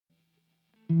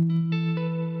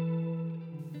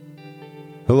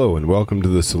Hello and welcome to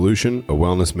The Solution, a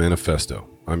Wellness Manifesto.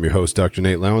 I'm your host, Dr.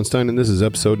 Nate Lauenstein, and this is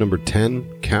episode number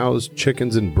 10, Cows,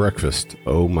 Chickens, and Breakfast.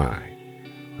 Oh my.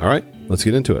 All right, let's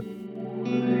get into it.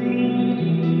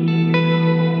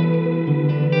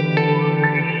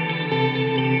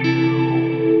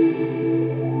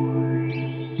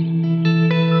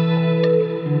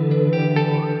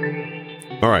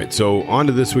 All right, so on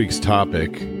to this week's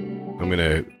topic. I'm going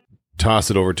to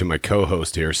toss it over to my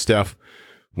co-host here, Steph.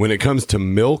 When it comes to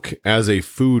milk as a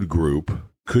food group,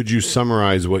 could you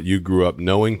summarize what you grew up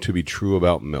knowing to be true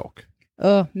about milk?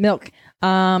 Oh, milk.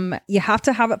 You have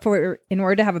to have it in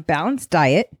order to have a balanced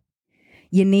diet.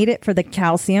 You need it for the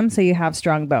calcium so you have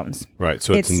strong bones. Right,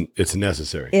 so it's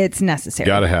necessary. It's necessary.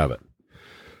 Got to have it.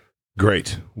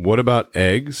 Great. What about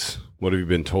eggs? What have you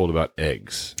been told about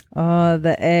eggs? Oh,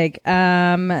 the egg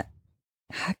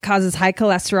causes high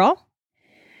cholesterol,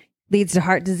 leads to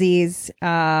heart disease.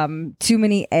 Too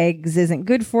many eggs isn't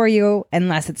good for you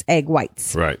unless it's egg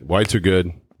whites. Right. Whites are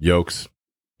good. Yolks,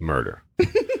 murder.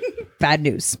 Bad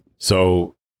news.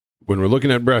 So when we're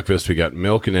looking at breakfast, we got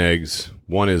milk and eggs.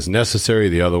 One is necessary.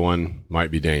 The other one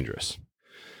might be dangerous.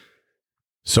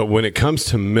 So when it comes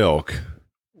to milk,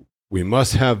 we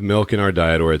must have milk in our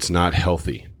diet or it's not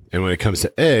healthy. And when it comes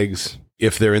to eggs,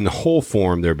 if they're in the whole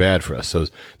form, they're bad for us. So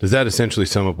does that essentially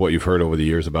sum up what you've heard over the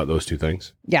years about those two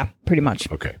things? Yeah, pretty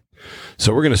much. Okay.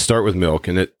 So we're going to start with milk,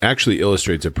 and it actually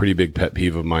illustrates a pretty big pet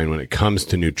peeve of mine when it comes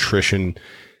to nutrition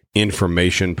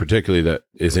information, particularly that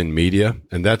is in media.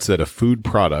 And that's that a food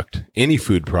product, any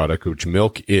food product, which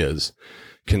milk is,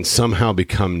 can somehow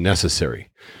become necessary.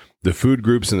 The food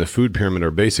groups in the food pyramid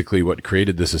are basically what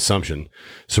created this assumption.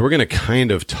 So we're going to kind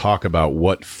of talk about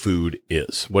what food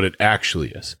is, what it actually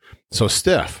is. So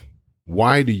Steph,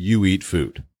 why do you eat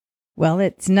food? Well,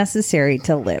 it's necessary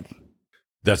to live.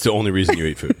 That's the only reason you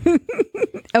eat food.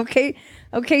 Okay.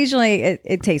 Occasionally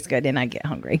it tastes good and I get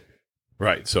hungry.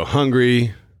 Right. So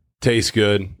hungry, tastes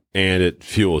good, and it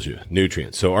fuels you,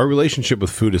 nutrients. So our relationship with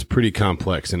food is pretty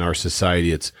complex in our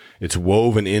society. It's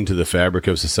woven into the fabric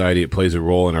of society. It plays a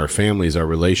role in our families, our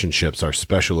relationships, our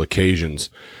special occasions.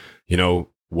 You know,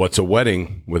 what's a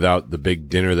wedding without the big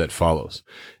dinner that follows?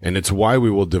 And it's why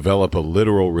we will develop a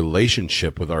literal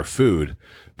relationship with our food.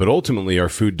 But ultimately, our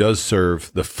food does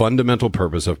serve the fundamental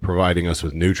purpose of providing us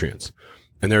with nutrients.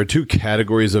 And there are two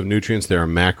categories of nutrients. There are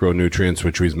macronutrients,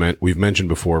 which we've mentioned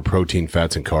before, protein,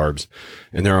 fats, and carbs.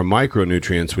 And there are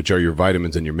micronutrients, which are your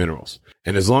vitamins and your minerals.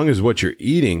 And as long as what you're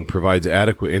eating provides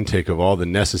adequate intake of all the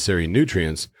necessary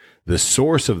nutrients, the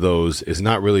source of those is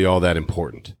not really all that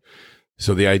important.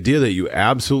 So the idea that you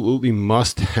absolutely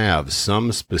must have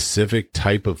some specific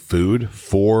type of food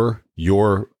for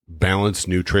your balanced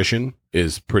nutrition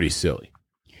is pretty silly.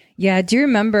 Yeah. Do you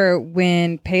remember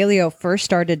when paleo first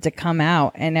started to come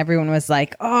out and everyone was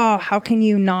like, oh, how can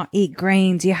you not eat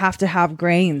grains? You have to have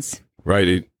grains.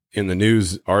 Right. In the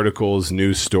news articles,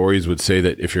 news stories would say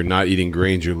that if you're not eating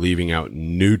grains, you're leaving out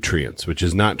nutrients, which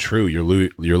is not true.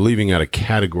 You're leaving out a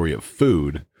category of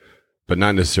food, but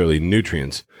not necessarily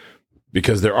nutrients,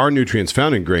 because there are nutrients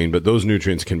found in grain, but those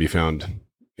nutrients can be found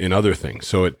in other things.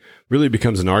 So it really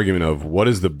becomes an argument of what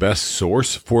is the best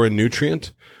source for a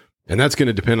nutrient. And that's going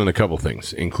to depend on a couple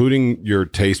things, including your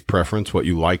taste preference, what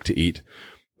you like to eat,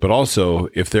 but also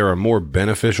if there are more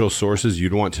beneficial sources,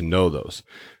 you'd want to know those.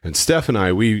 And Steph and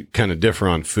I, we kind of differ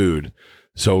on food.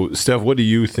 So Steph, what do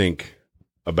you think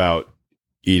about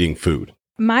eating food?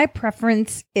 My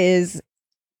preference is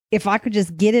if I could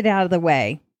just get it out of the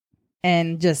way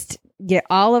and just get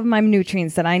all of my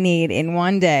nutrients that I need in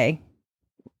one day,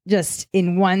 just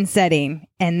in one setting,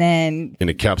 and then in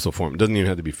a capsule form. It doesn't even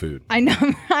have to be food. I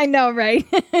know, right?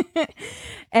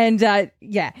 And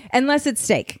yeah, unless it's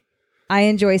steak. I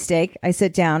enjoy steak. I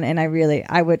sit down and I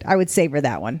would savor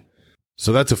that one.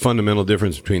 So that's a fundamental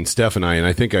difference between Steph and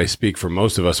I think I speak for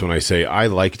most of us when I say I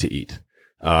like to eat.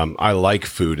 I like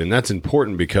food, and that's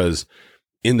important because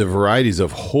in the varieties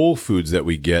of whole foods that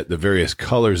we get, the various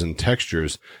colors and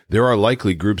textures, there are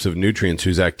likely groups of nutrients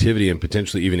whose activity and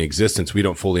potentially even existence we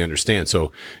don't fully understand.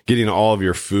 So getting all of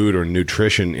your food or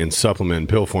nutrition in supplement and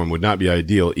pill form would not be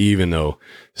ideal, even though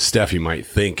Steffi might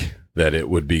think that it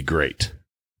would be great.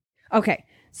 Okay.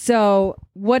 So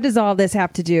what does all this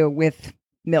have to do with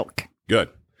milk? Good.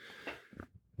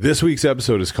 This week's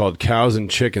episode is called Cows and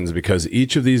Chickens because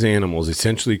each of these animals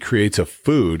essentially creates a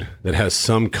food that has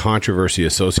some controversy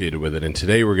associated with it. And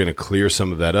today we're going to clear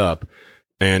some of that up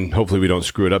and hopefully we don't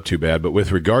screw it up too bad. But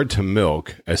with regard to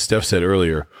milk, as Steph said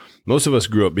earlier, most of us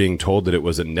grew up being told that it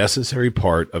was a necessary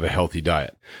part of a healthy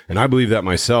diet. And I believe that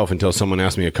myself until someone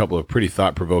asked me a couple of pretty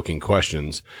thought-provoking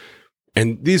questions.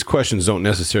 And these questions don't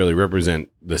necessarily represent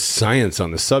the science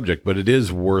on the subject, but it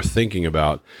is worth thinking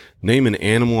about. Name an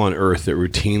animal on Earth that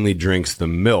routinely drinks the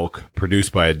milk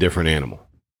produced by a different animal.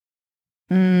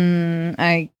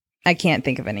 I can't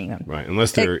think of anyone. Right.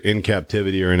 Unless they're in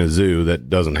captivity or in a zoo, that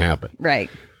doesn't happen. Right.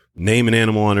 Name an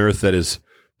animal on Earth that is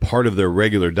part of their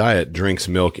regular diet drinks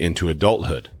milk into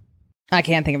adulthood. I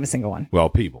can't think of a single one. Well,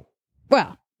 people.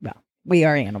 Well, we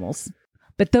are animals.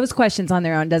 But those questions on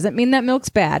their own doesn't mean that milk's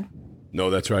bad. No,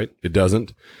 that's right. It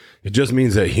doesn't. It just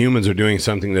means that humans are doing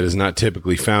something that is not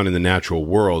typically found in the natural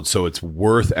world. So it's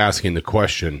worth asking the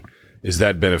question, is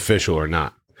that beneficial or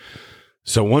not?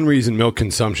 So one reason milk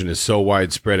consumption is so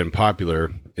widespread and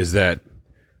popular is that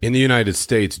in the United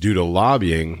States, due to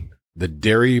lobbying, the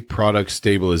Dairy Product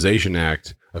Stabilization Act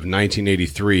of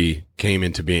 1983 came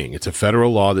into being. It's a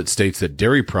federal law that states that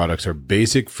dairy products are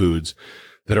basic foods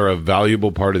that are a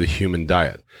valuable part of the human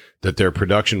diet, that their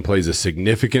production plays a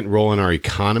significant role in our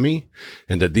economy,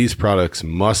 and that these products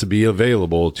must be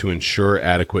available to ensure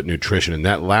adequate nutrition. And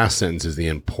that last sentence is the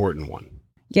important one.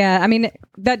 Yeah, I mean,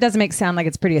 that does make it sound like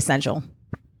it's pretty essential.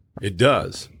 It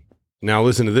does. Now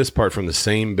listen to this part from the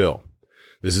same bill.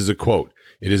 This is a quote.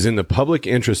 It is in the public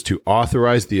interest to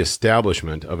authorize the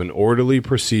establishment of an orderly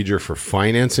procedure for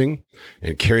financing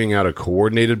and carrying out a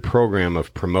coordinated program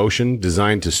of promotion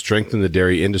designed to strengthen the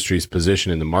dairy industry's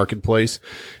position in the marketplace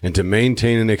and to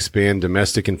maintain and expand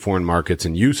domestic and foreign markets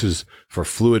and uses for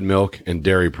fluid milk and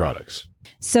dairy products.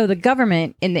 So the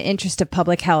government, in the interest of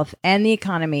public health and the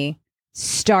economy,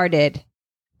 started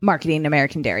marketing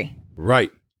American dairy.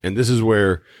 Right. And this is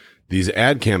where these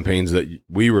ad campaigns that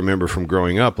we remember from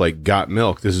growing up, like Got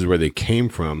Milk, this is where they came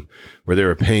from, where they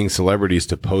were paying celebrities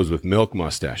to pose with milk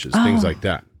mustaches, things like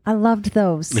that. I loved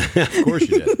those. Of course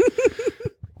you did.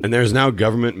 And there's now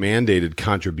government mandated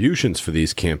contributions for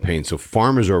these campaigns. So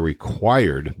farmers are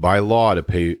required by law to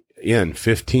pay in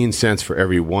 15 cents for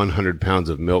every 100 pounds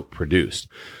of milk produced.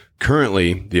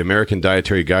 Currently, the American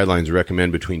Dietary Guidelines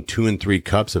recommend between 2 and 3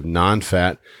 cups of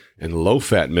non-fat and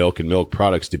low-fat milk and milk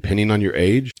products, depending on your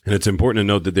age. And it's important to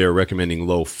note that they are recommending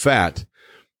low-fat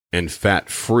and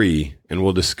fat-free, and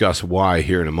we'll discuss why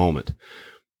here in a moment.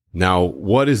 Now,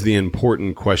 what is the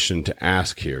important question to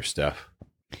ask here, Steph?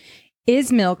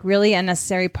 Is milk really a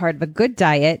necessary part of a good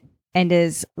diet? And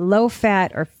is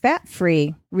low-fat or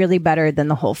fat-free really better than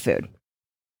the whole food?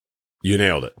 You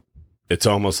nailed it. It's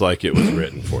almost like it was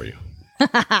written for you.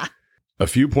 A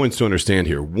few points to understand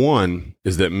here. One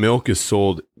is that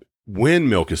when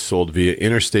milk is sold via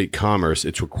interstate commerce,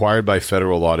 it's required by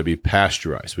federal law to be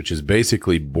pasteurized, which is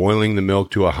basically boiling the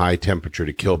milk to a high temperature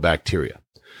to kill bacteria.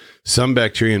 Some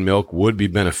bacteria in milk would be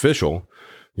beneficial.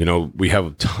 You know, we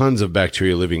have tons of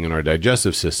bacteria living in our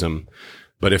digestive system,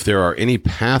 but if there are any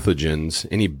pathogens,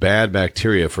 any bad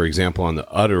bacteria, for example, on the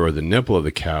udder or the nipple of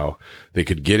the cow, they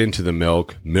could get into the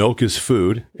milk. Milk is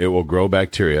food. It will grow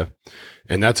bacteria.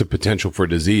 And that's a potential for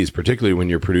disease, particularly when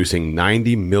you're producing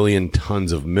 90 million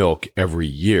tons of milk every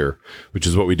year, which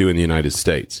is what we do in the United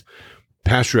States.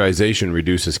 Pasteurization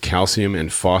reduces calcium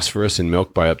and phosphorus in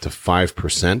milk by up to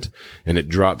 5%, and it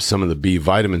drops some of the B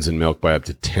vitamins in milk by up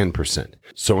to 10%.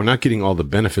 So we're not getting all the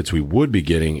benefits we would be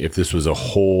getting if this was a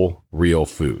whole, real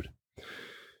food.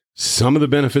 Some of the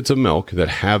benefits of milk that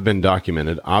have been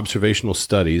documented, observational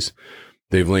studies,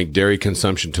 they've linked dairy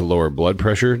consumption to lower blood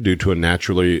pressure due to a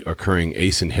naturally occurring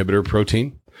ACE inhibitor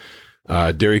protein.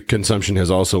 Dairy consumption has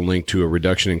also linked to a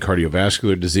reduction in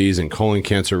cardiovascular disease and colon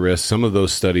cancer risk. Some of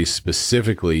those studies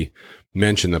specifically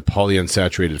mention the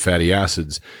polyunsaturated fatty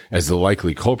acids as the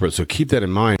likely culprit. So keep that in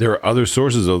mind. There are other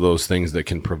sources of those things that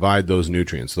can provide those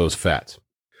nutrients, those fats.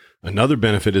 Another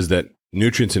benefit is that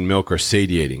nutrients in milk are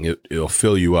satiating. It'll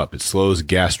fill you up. It slows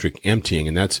gastric emptying,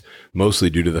 and that's mostly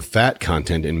due to the fat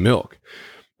content in milk.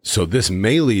 So this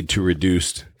may lead to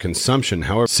reduced consumption.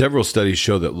 However, several studies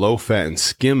show that low fat and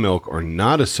skim milk are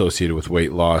not associated with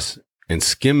weight loss, and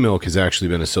skim milk has actually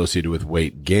been associated with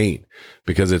weight gain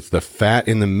because it's the fat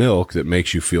in the milk that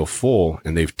makes you feel full,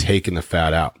 and they've taken the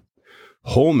fat out.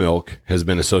 Whole milk has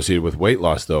been associated with weight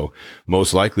loss, though,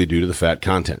 most likely due to the fat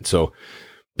content.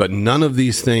 But none of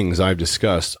these things I've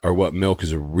discussed are what milk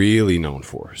is really known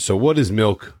for. So what is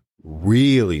milk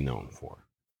really known for?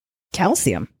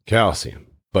 Calcium. Calcium.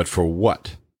 But for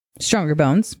what? Stronger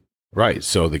bones. Right.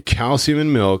 So the calcium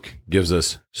in milk gives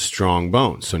us strong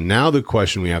bones. So now the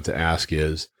question we have to ask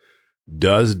is,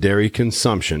 does dairy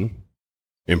consumption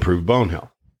improve bone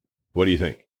health? What do you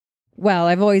think? Well,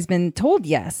 I've always been told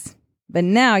yes, but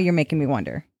now you're making me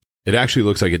wonder. It actually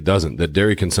looks like it doesn't, that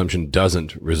dairy consumption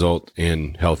doesn't result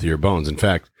in healthier bones. In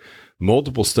fact,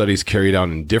 multiple studies carried out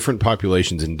in different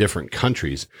populations in different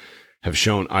countries have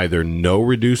shown either no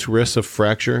reduced risks of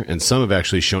fracture, and some have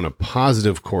actually shown a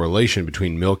positive correlation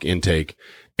between milk intake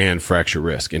and fracture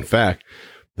risk. In fact,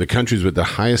 the countries with the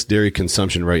highest dairy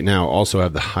consumption right now also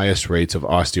have the highest rates of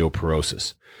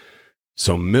osteoporosis.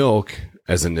 So milk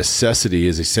as a necessity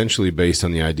is essentially based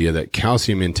on the idea that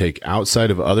calcium intake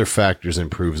outside of other factors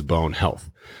improves bone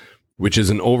health, which is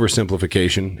an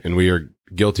oversimplification, and we are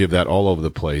guilty of that all over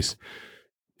the place.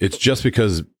 It's just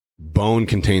because bone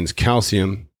contains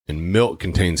calcium and milk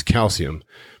contains calcium,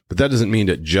 but that doesn't mean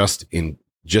that just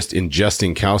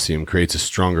ingesting calcium creates a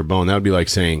stronger bone. That would be like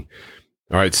saying,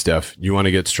 all right, Steph, you want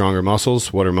to get stronger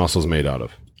muscles? What are muscles made out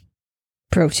of?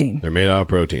 Protein. They're made out of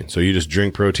protein. So you just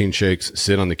drink protein shakes,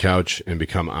 sit on the couch, and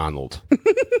become Arnold.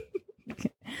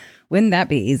 Wouldn't that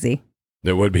be easy?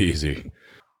 That would be easy.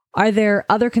 Are there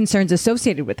other concerns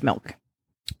associated with milk?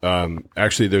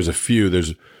 Actually, there's a few.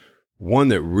 There's one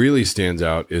that really stands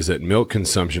out is that milk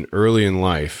consumption early in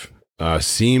life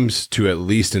seems to, at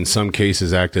least in some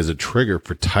cases, act as a trigger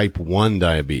for type 1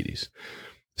 diabetes.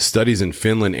 Studies in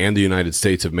Finland and the United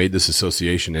States have made this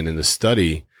association. And in the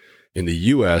study in the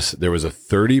U.S., there was a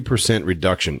 30%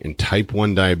 reduction in type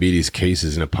 1 diabetes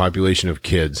cases in a population of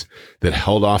kids that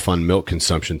held off on milk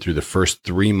consumption through the first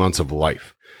 3 months of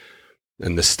life.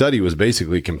 And the study was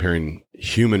basically comparing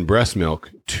human breast milk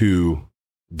to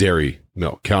dairy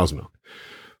milk, cow's milk.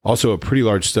 Also, a pretty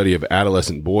large study of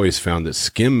adolescent boys found that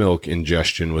skim milk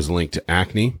ingestion was linked to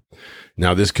acne.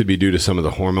 Now, this could be due to some of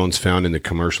the hormones found in the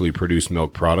commercially produced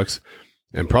milk products.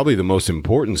 And probably the most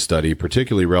important study,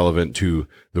 particularly relevant to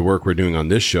the work we're doing on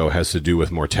this show, has to do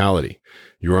with mortality.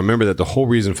 You remember that the whole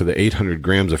reason for the 800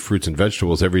 grams of fruits and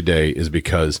vegetables every day is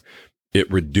because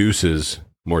it reduces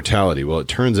mortality. Well, it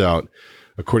turns out,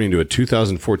 according to a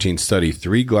 2014 study,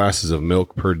 3 glasses of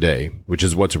milk per day, which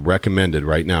is what's recommended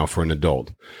right now for an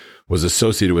adult, was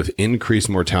associated with increased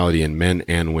mortality in men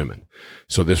and women.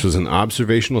 So this was an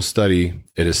observational study.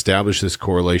 It established this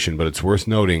correlation, but it's worth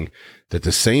noting that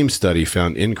the same study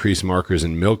found increased markers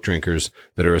in milk drinkers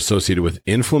that are associated with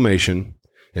inflammation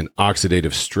and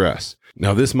oxidative stress.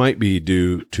 Now, this might be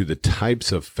due to the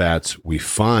types of fats we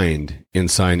find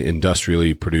inside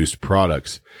industrially produced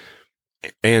products,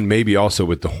 and maybe also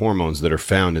with the hormones that are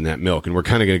found in that milk. And we're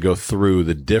kind of going to go through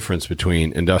the difference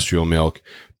between industrial milk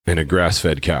and a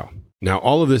grass-fed cow. Now,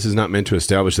 all of this is not meant to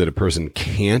establish that a person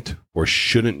can't or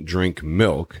shouldn't drink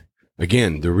milk.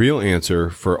 Again, the real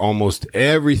answer for almost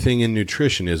everything in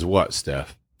nutrition is what,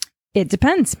 Steph? It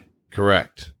depends.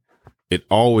 Correct. It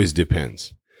always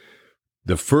depends.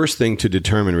 The first thing to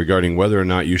determine regarding whether or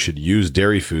not you should use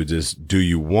dairy foods is, do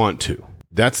you want to?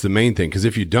 That's the main thing, because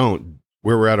if you don't,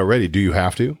 where we're at already, do you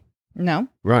have to? No.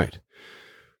 Right.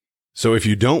 So if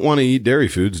you don't want to eat dairy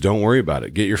foods, don't worry about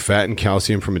it. Get your fat and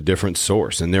calcium from a different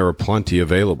source, and there are plenty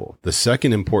available. The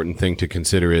second important thing to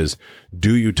consider is,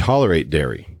 do you tolerate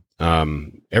dairy?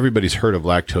 Everybody's heard of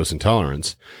lactose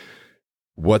intolerance.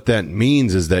 What that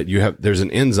means is that there's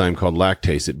an enzyme called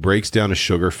lactase. It breaks down a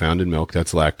sugar found in milk,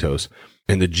 that's lactose,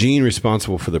 and the gene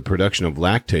responsible for the production of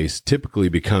lactase typically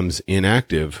becomes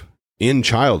inactive in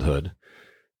childhood.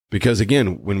 Because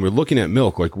again, when we're looking at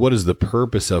milk, like, what is the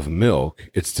purpose of milk?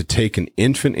 It's to take an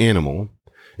infant animal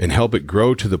and help it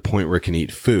grow to the point where it can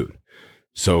eat food.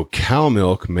 So cow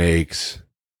milk makes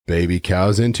baby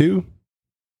cows into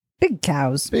big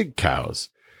cows. Big cows.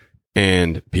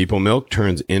 And people milk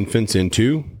turns infants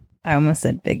into, I almost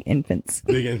said big infants.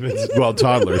 Big infants. Well,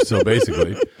 toddlers. So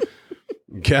basically,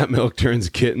 cat milk turns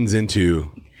kittens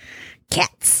into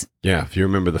cats. Yeah. If you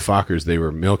remember the Fockers, they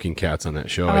were milking cats on that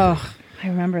show. Oh, I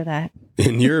remember that.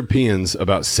 In Europeans,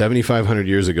 about 7,500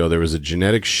 years ago, there was a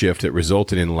genetic shift that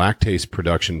resulted in lactase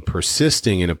production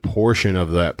persisting in a portion of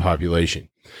that population,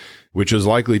 which was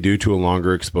likely due to a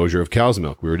longer exposure of cow's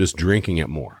milk. We were just drinking it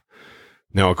more.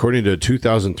 Now, according to a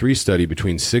 2003 study,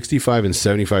 between 65 and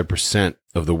 75%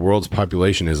 of the world's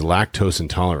population is lactose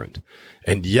intolerant.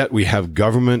 And yet we have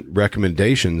government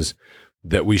recommendations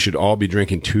that we should all be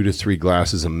drinking 2 to 3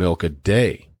 glasses of milk a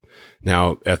day.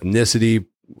 Now, ethnicity,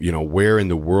 where in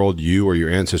the world you or your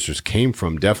ancestors came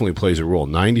from definitely plays a role.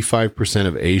 95%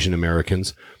 of Asian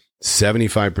Americans,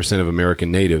 75% of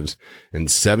American natives, and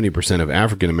 70% of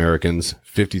African Americans,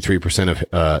 53%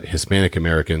 of Hispanic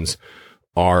Americans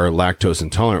are lactose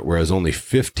intolerant, whereas only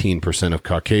 15% of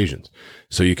Caucasians.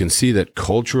 So you can see that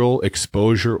cultural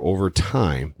exposure over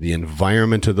time, the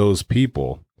environment of those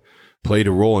people, played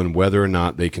a role in whether or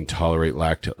not they can tolerate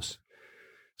lactose.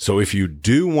 So if you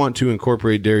do want to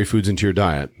incorporate dairy foods into your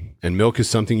diet, and milk is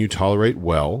something you tolerate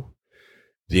well,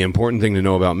 the important thing to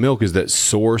know about milk is that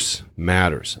source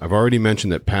matters. I've already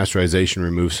mentioned that pasteurization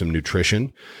removes some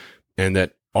nutrition, and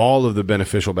that all of the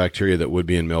beneficial bacteria that would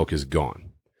be in milk is gone.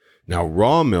 Now,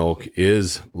 raw milk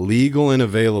is legal and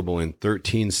available in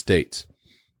 13 states,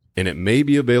 and it may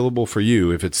be available for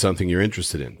you if it's something you're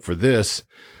interested in. For this,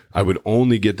 I would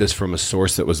only get this from a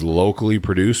source that was locally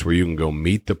produced where you can go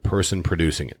meet the person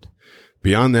producing it.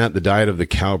 Beyond that, the diet of the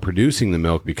cow producing the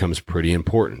milk becomes pretty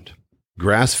important.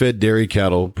 Grass-fed dairy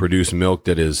cattle produce milk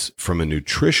that is, from a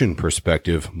nutrition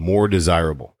perspective, more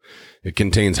desirable. It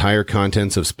contains higher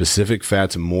contents of specific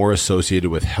fats more associated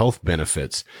with health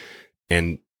benefits.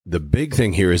 And the big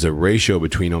thing here is a ratio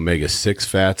between omega-6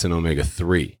 fats and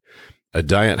omega-3. A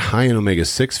diet high in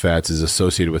omega-6 fats is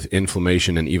associated with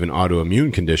inflammation and even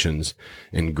autoimmune conditions,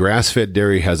 and grass-fed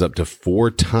dairy has up to 4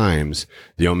 times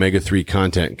the omega-3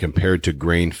 content compared to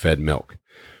grain-fed milk.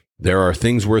 There are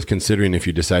things worth considering if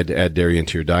you decide to add dairy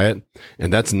into your diet,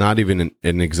 and that's not even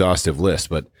an exhaustive list,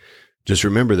 but just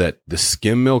remember that the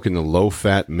skim milk and the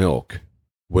low-fat milk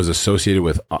was associated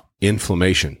with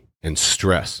inflammation and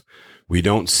stress. We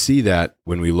don't see that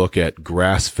when we look at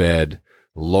grass-fed,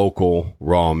 local,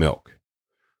 raw milk.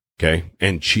 Okay.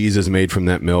 And cheese is made from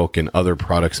that milk and other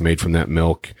products made from that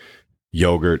milk,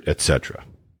 yogurt, etc.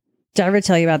 Did I ever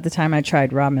tell you about the time I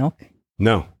tried raw milk?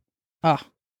 No. Oh,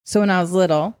 so when I was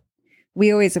little,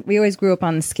 we always grew up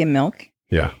on the skim milk.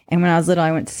 Yeah. And when I was little,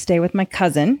 I went to stay with my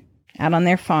cousin out on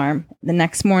their farm. The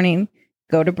next morning,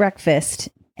 go to breakfast,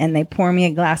 and they pour me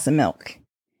a glass of milk.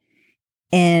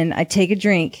 And I take a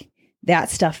drink.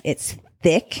 That stuff, it's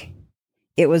thick.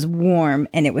 It was warm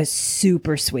and it was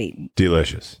super sweet.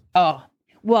 Delicious. Oh,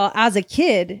 well, as a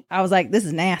kid, I was like, this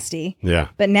is nasty. Yeah.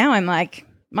 But now I'm like,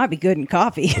 might be good in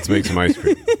coffee. Let's make some ice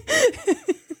cream.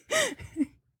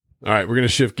 All right, we're going to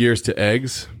shift gears to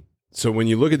eggs. So when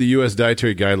you look at the U.S.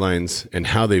 dietary guidelines and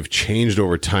how they've changed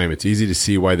over time, it's easy to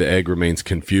see why the egg remains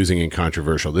confusing and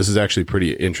controversial. This is actually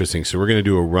pretty interesting. So we're going to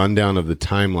do a rundown of the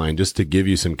timeline just to give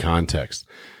you some context.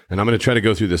 And I'm going to try to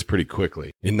go through this pretty quickly.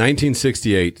 In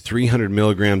 1968, 300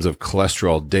 milligrams of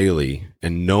cholesterol daily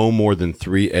and no more than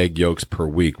 3 egg yolks per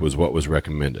week was what was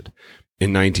recommended.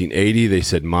 In 1980, they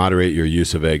said moderate your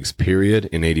use of eggs, period.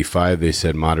 In 85, they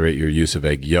said moderate your use of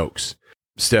egg yolks.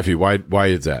 Steffi, why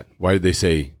is that? Why did they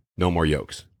say no more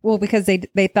yolks? Well, because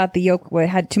they thought the yolk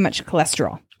had too much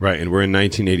cholesterol. Right, and we're in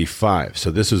 1985.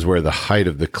 So this is where the height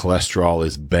of the cholesterol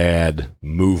is bad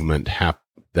movement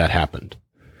that happened.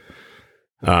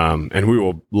 And we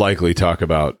will likely talk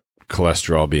about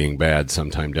cholesterol being bad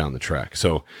sometime down the track.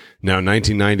 So now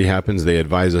 1990 happens. They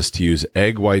advise us to use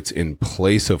egg whites in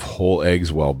place of whole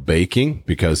eggs while baking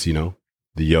because, the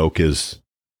yolk is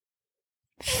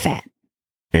fat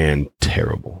and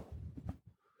terrible.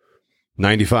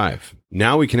 95.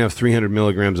 Now we can have 300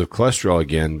 milligrams of cholesterol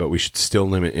again, but we should still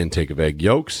limit intake of egg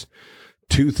yolks.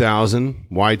 2000,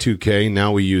 Y2K.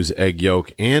 Now we use egg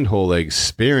yolk and whole eggs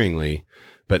sparingly,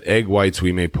 but egg whites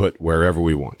we may put wherever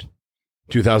we want.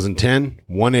 2010,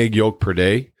 1 egg yolk per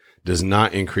day does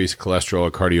not increase cholesterol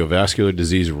or cardiovascular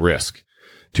disease risk.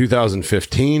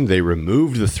 2015, they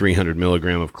removed the 300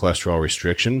 milligram of cholesterol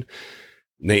restriction.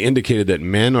 They indicated that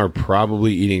men are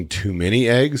probably eating too many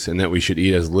eggs and that we should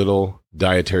eat as little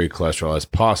dietary cholesterol as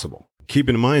possible. Keep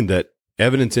in mind that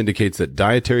evidence indicates that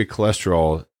dietary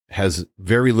cholesterol has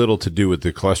very little to do with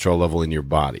the cholesterol level in your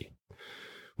body.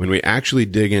 When we actually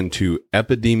dig into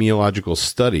epidemiological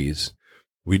studies,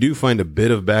 we do find a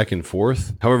bit of back and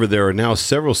forth. However, there are now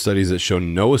several studies that show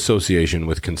no association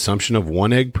with consumption of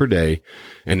 1 egg per day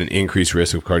and an increased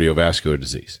risk of cardiovascular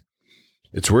disease.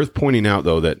 It's worth pointing out,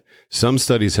 though, that some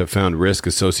studies have found risk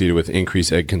associated with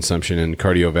increased egg consumption and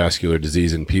cardiovascular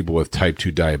disease in people with type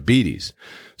 2 diabetes.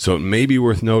 So it may be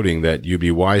worth noting that you'd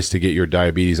be wise to get your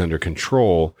diabetes under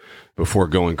control before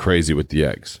going crazy with the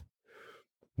eggs.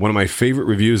 One of my favorite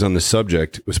reviews on the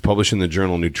subject was published in the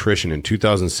journal Nutrition in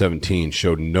 2017,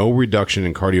 showed no reduction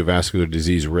in cardiovascular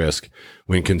disease risk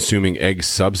when consuming egg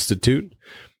substitute,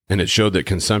 and it showed that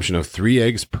consumption of 3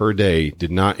 eggs per day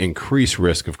did not increase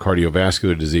risk of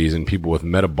cardiovascular disease in people with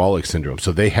metabolic syndrome.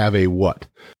 So they have a what?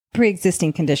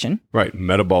 Pre-existing condition. Right,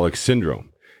 metabolic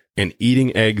syndrome. And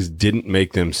eating eggs didn't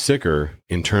make them sicker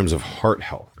in terms of heart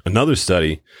health. Another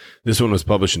study, this one was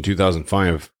published in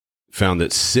 2005, found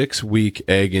that 6-week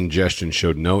egg ingestion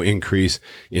showed no increase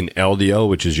in LDL,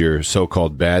 which is your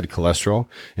so-called bad cholesterol,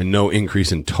 and no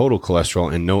increase in total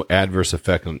cholesterol, and no adverse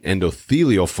effect on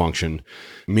endothelial function,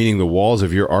 meaning the walls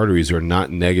of your arteries are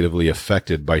not negatively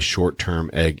affected by short-term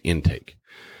egg intake.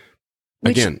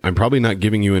 Again, I'm probably not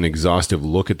giving you an exhaustive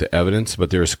look at the evidence, but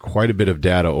there's quite a bit of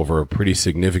data over a pretty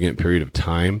significant period of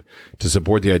time to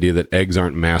support the idea that eggs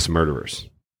aren't mass murderers.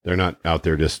 They're not out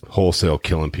there just wholesale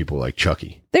killing people like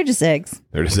Chucky. They're just eggs.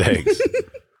 They're just eggs.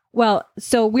 Well,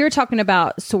 so we're talking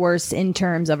about source in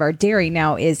terms of our dairy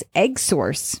now. Is egg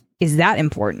source, is that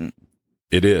important?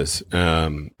 It is.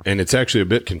 And it's actually a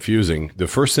bit confusing. The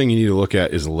first thing you need to look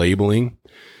at is labeling.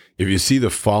 If you see the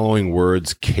following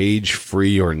words,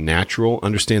 cage-free or natural,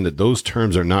 understand that those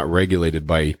terms are not regulated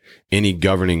by any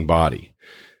governing body.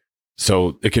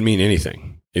 So it can mean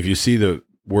anything. If you see the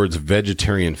words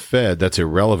vegetarian fed, that's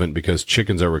irrelevant because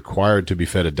chickens are required to be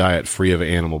fed a diet free of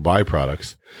animal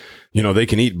byproducts. You know, they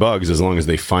can eat bugs as long as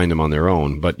they find them on their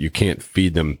own, but you can't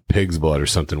feed them pig's blood or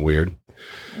something weird.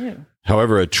 Ew.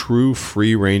 However, a true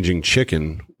free-ranging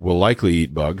chicken will likely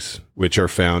eat bugs, which are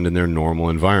found in their normal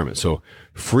environment. So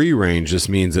free range just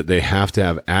means that they have to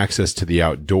have access to the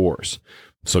outdoors.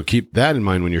 So keep that in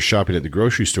mind when you're shopping at the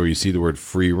grocery store. You see the word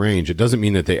free range. It doesn't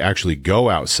mean that they actually go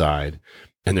outside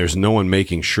and there's no one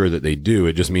making sure that they do.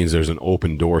 It just means there's an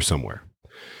open door somewhere.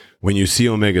 When you see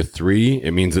omega-3,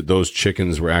 it means that those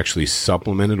chickens were actually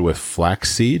supplemented with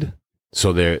flaxseed.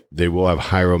 So they will have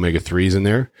higher omega-3s in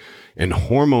there. And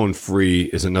hormone-free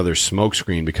is another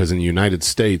smokescreen because in the United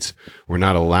States, we're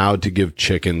not allowed to give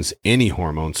chickens any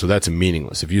hormones. So that's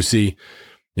meaningless. If you see,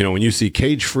 when you see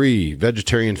cage-free,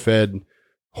 vegetarian-fed,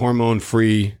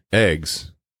 hormone-free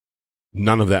eggs,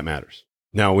 none of that matters.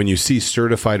 Now, when you see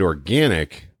certified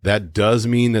organic, that does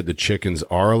mean that the chickens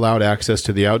are allowed access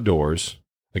to the outdoors.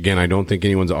 Again, I don't think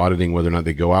anyone's auditing whether or not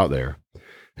they go out there.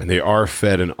 And they are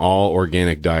fed an all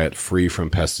organic diet free from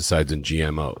pesticides and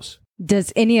GMOs.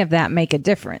 Does any of that make a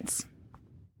difference?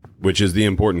 Which is the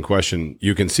important question.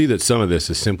 You can see that some of this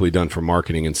is simply done for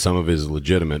marketing and some of it is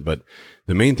legitimate. But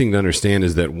the main thing to understand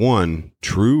is that, one,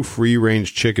 true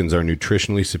free-range chickens are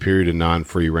nutritionally superior to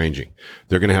non-free ranging.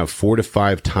 They're going to have 4 to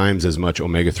 5 times as much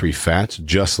omega-3 fats,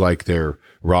 just like their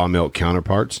raw milk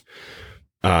counterparts.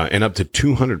 And up to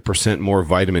 200% more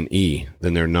vitamin E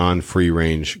than their non-free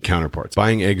range counterparts.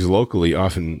 Buying eggs locally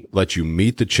often lets you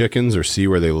meet the chickens or see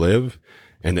where they live.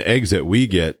 And the eggs that we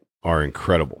get are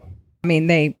incredible. I mean,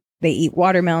 they eat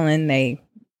watermelon. They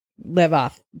live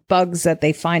off bugs that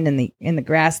they find in the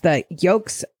grass. The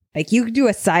yolks, like you do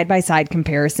a side-by-side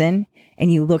comparison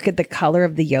and you look at the color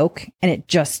of the yolk and it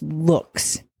just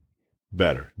looks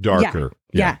better, darker.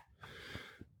 Yeah.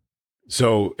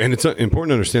 So, and it's important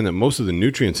to understand that most of the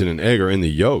nutrients in an egg are in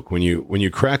the yolk. When you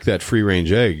crack that free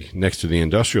range egg next to the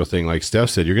industrial thing, like Steph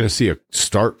said, you're going to see a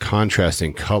stark contrast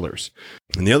in colors.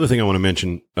 And the other thing I want to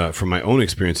mention from my own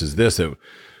experience is this, that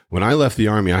when I left the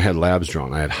Army, I had labs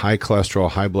drawn. I had high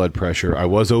cholesterol, high blood pressure. I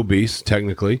was obese,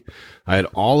 technically. I had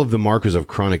all of the markers of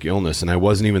chronic illness, and I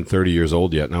wasn't even 30 years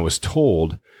old yet. And I was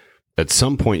told at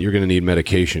some point you're going to need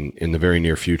medication in the very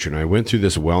near future. And I went through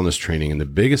this wellness training, and the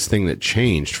biggest thing that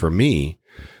changed for me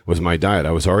was my diet.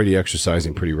 I was already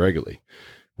exercising pretty regularly.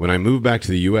 When I moved back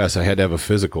to the U.S., I had to have a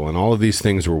physical, and all of these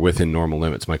things were within normal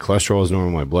limits. My cholesterol was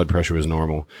normal. My blood pressure was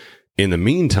normal. In the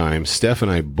meantime, Steph and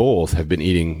I both have been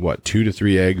eating, 2 to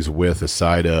 3 eggs with a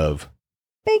side of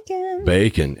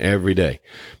bacon every day.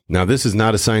 Now, this is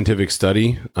not a scientific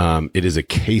study. It is a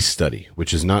case study,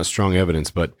 which is not strong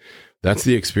evidence, but that's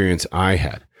the experience I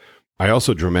had. I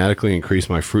also dramatically increased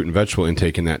my fruit and vegetable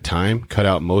intake in that time, cut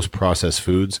out most processed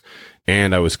foods,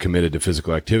 and I was committed to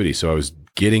physical activity. So I was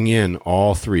getting in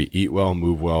all 3: eat well,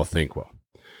 move well, think well.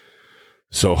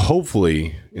 So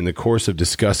hopefully, in the course of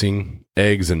discussing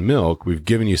eggs and milk, we've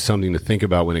given you something to think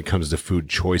about when it comes to food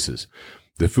choices.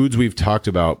 The foods we've talked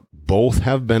about both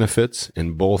have benefits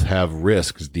and both have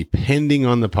risks depending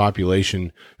on the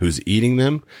population who's eating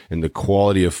them and the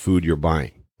quality of food you're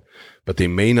buying. But they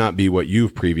may not be what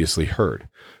you've previously heard.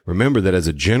 Remember that as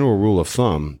a general rule of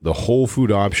thumb, the whole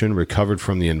food option recovered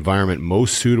from the environment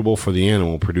most suitable for the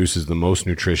animal produces the most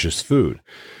nutritious food.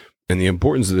 And the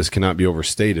importance of this cannot be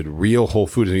overstated. Real whole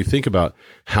food. And you think about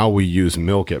how we use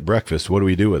milk at breakfast. What do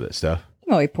we do with it, Steph?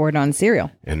 Well, we pour it on cereal.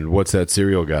 And what's that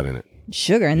cereal got in it?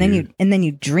 Sugar. And then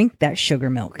you drink that sugar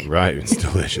milk. Right. It's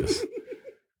delicious.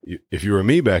 If you were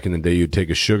me back in the day, you'd take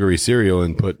a sugary cereal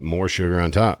and put more sugar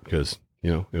on top because,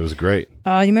 it was great.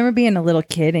 Oh, you remember being a little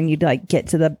kid and you'd get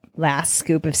to the last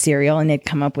scoop of cereal and they'd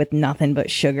come up with nothing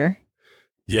but sugar?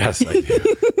 Yes, I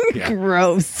do. Yeah.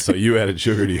 Gross. So you added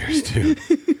sugar to yours too.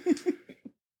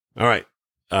 All right.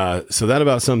 So that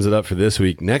about sums it up for this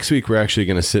week. Next week, we're actually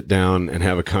going to sit down and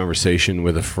have a conversation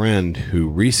with a friend who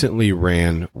recently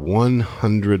ran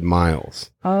 100 miles.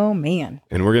 Oh, man.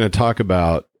 And we're going to talk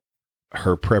about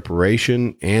her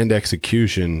preparation and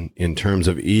execution in terms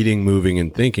of eating, moving,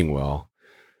 and thinking well.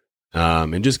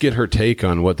 And just get her take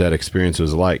on what that experience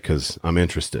was like, because I'm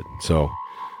interested. So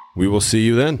we will see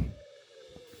you then.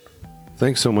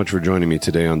 Thanks so much for joining me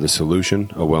today on The Solution,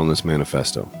 a Wellness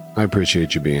Manifesto. I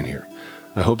appreciate you being here.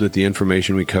 I hope that the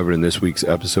information we covered in this week's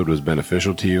episode was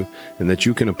beneficial to you and that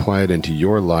you can apply it into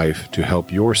your life to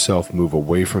help yourself move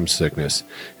away from sickness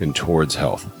and towards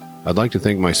health. I'd like to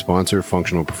thank my sponsor,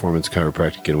 Functional Performance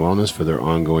Chiropractic and Wellness, for their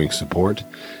ongoing support,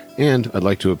 and I'd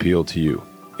like to appeal to you.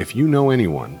 If you know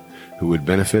anyone who would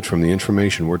benefit from the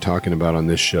information we're talking about on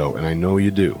this show, and I know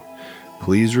you do,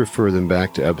 please refer them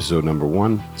back to episode number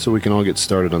 1 so we can all get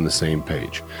started on the same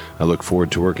page. I look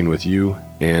forward to working with you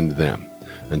and them.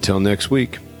 Until next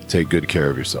week, take good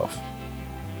care of yourself.